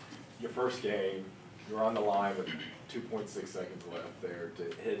first game, you're on the line with 2.6 seconds left there to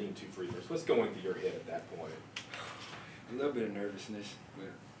hitting 2 free throws. What's going through your head at that point? A little bit of nervousness,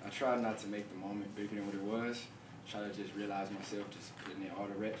 but I tried not to make the moment bigger than what it was. Try to just realize myself, just putting in all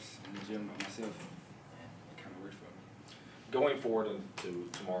the reps in the gym by myself, and it kind of worked for me. Going forward into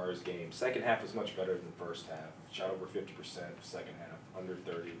tomorrow's game, second half was much better than the first half. Shot over 50% second half, under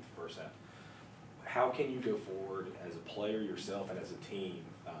 30 the first half. How can you go forward as a player yourself and as a team?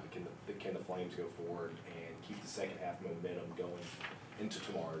 Can the Flames go forward and keep the second half momentum going into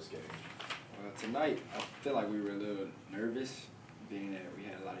tomorrow's game? Tonight, I feel like we were a little nervous, being that we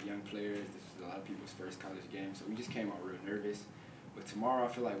had a lot of young players. This was a lot of people's first college game, so we just came out real nervous. But tomorrow, I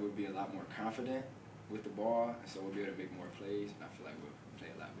feel like we'll be a lot more confident with the ball, so we'll be able to make more plays, and I feel like we'll play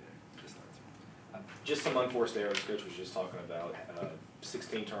a lot better this time. Just some unforced errors. Coach was just talking about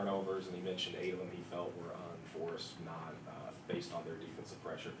 16 turnovers, and he mentioned 8 of them he felt were unforced, not based on their defensive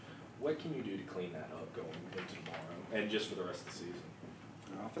pressure. What can you do to clean that up going into tomorrow and just for the rest of the season?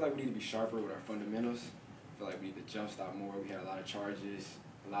 I feel like we need to be sharper with our fundamentals. I feel like we need to jump stop more. We had a lot of charges,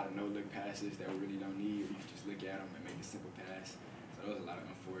 a lot of no-look passes that we really don't need. We can just look at them and make a simple pass. So there was a lot of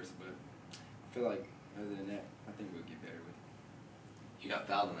unforced, but I feel like other than that, I think we'll get better with it. You got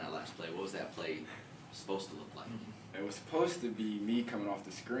fouled in that last play. What was that play supposed to look like? It was supposed to be me coming off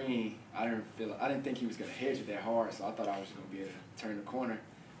the screen. I didn't think he was gonna hedge it that hard, so I thought I was gonna be able to turn the corner,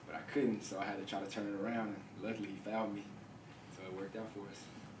 but I couldn't, so I had to try to turn it around, and luckily he fouled me, so it worked out for us.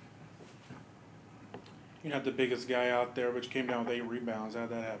 You're not the biggest guy out there, but you came down with 8 rebounds. How'd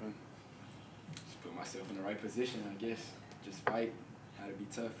that happen? Just put myself in the right position, I guess. Just fight, how to be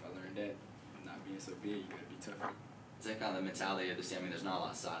tough. I learned that. Not being so big, you gotta be tough. Is that kind of the mentality of this team? I mean, there's not a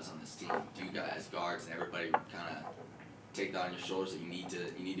lot of size on this team. Do you guys, guards and everybody, kind of take that on your shoulders that you need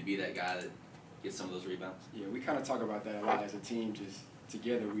to be that guy that gets some of those rebounds? Yeah, we kind of talk about that a lot as a team. Just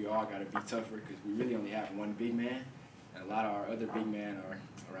together, we all got to be tougher because we really only have one big man, and a lot of our other big men are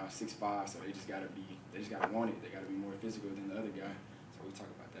around 6'5", so they just gotta want it. They gotta be more physical than the other guy. So we talk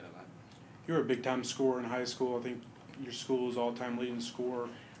about that a lot. You were a big-time scorer in high school. I think your school is all-time leading scorer.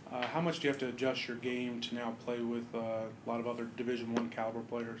 How much do you have to adjust your game to now play with a lot of other Division I caliber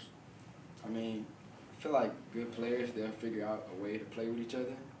players? I mean, I feel like good players, they'll figure out a way to play with each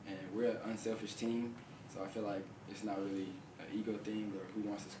other, and we're an unselfish team, so I feel like it's not really an ego thing or who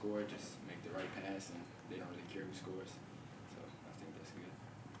wants to score, just make the right pass, and they don't really care who scores. So I think that's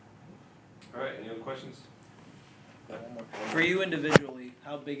good. All right, any other questions? For you individually,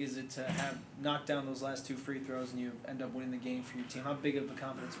 how big is it to have knocked down those last 2 free throws and you end up winning the game for your team? How big of a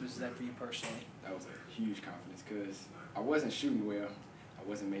confidence was that for you personally? That was a huge confidence because I wasn't shooting well. I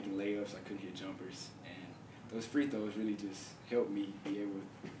wasn't making layups. I couldn't hit jumpers. And those free throws really just helped me be able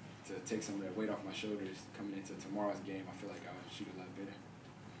to take some of that weight off my shoulders coming into tomorrow's game. I feel like I'll shoot a lot better.